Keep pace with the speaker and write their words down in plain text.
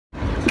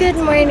Good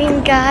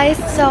morning, guys.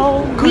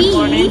 So we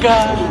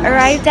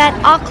arrived at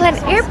Auckland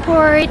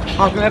Airport,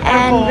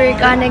 and we're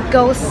gonna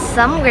go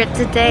somewhere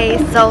today.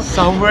 So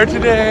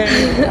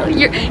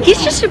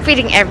he's just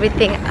repeating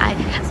everything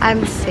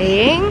I'm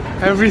saying.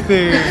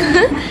 Everything.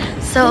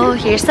 So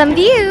here's some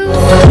views.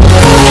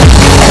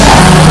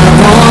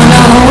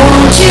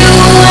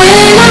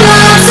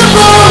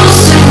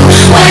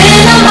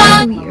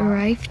 We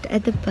arrived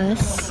at the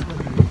bus.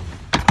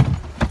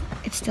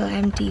 It's still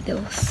empty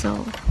though,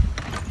 so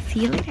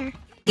see you later.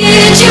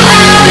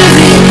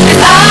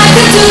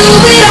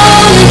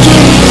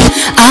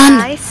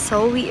 Guys,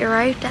 so we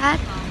arrived at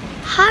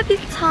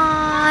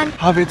Hobbiton.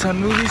 Hobbiton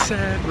movie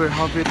set where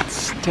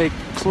hobbits take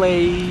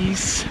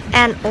place.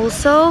 And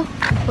also,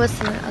 what's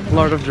the other one?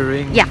 Lord of the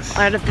Rings. Yeah,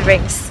 Lord of the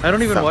Rings. I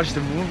don't even watch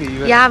the movie.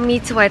 Yeah, me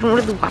too. I don't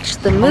really watch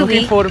the movie. I'm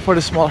looking forward for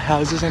the small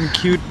houses and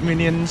cute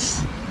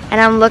minions.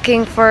 And I'm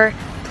looking for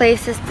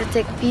places to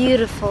take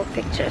beautiful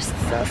pictures.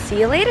 So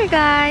see you later,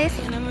 guys.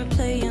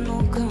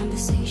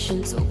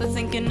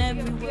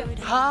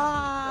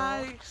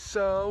 Hi!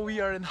 So we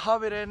are in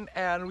Hobbiton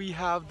and we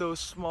have those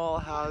small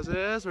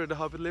houses where the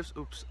hobbit lives.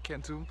 Oops,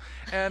 can't zoom.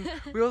 And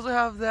we also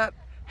have that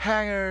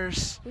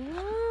hangers.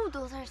 Ooh,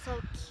 those are so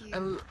cute.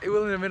 And it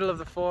was in the middle of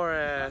the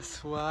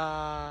forest.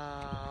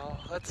 Wow.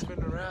 Let's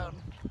spin around.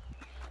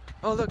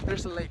 Oh look,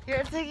 there's a lake.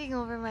 You're taking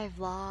over my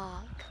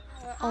vlog.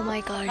 Oh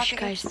my gosh,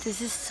 guys,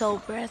 this is so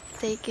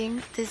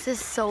breathtaking. This is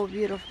so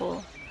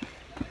beautiful.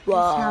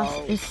 Wow. This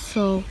house is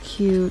so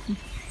cute.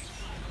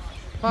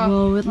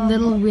 Whoa, with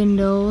little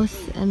windows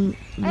and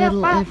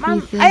little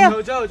everything.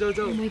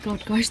 Oh my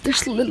god, guys,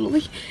 there's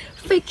literally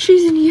fake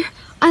cheese in here.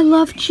 I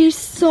love cheese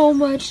so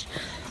much.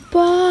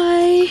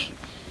 Bye.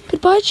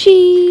 Goodbye,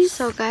 cheese.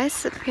 So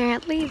guys,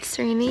 apparently it's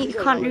rainy. You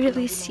can't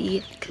really see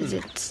it because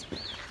it's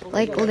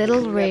like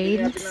little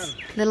rains,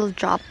 little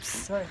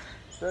drops.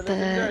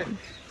 But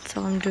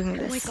so I'm doing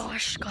this. Oh my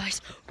gosh,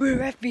 guys, we're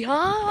left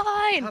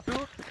behind. 1,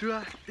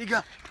 2, 3,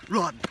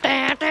 run.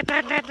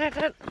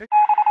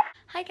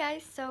 Hi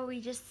guys, so we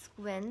just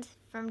went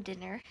from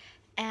dinner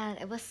and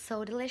it was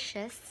so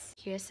delicious.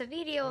 Here's a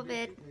video of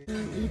it.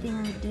 We're eating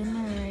our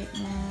dinner right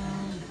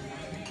now.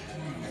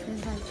 This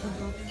is like a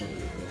buffet.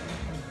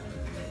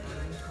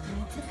 And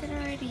I took it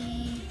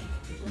already.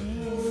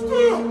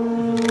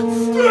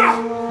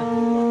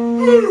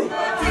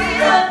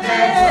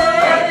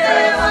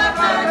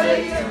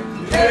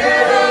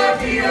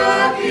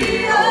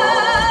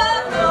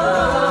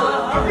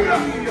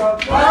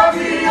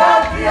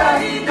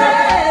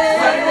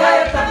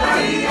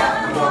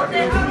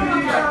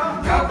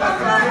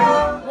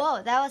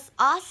 Whoa, that was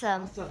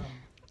awesome.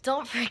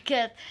 Don't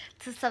forget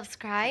to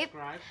subscribe,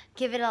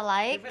 give it a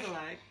like,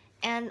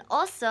 and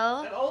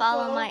also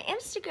follow my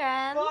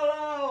Instagram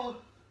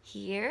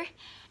here.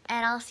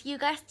 And I'll see you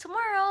guys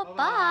tomorrow.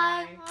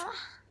 Bye.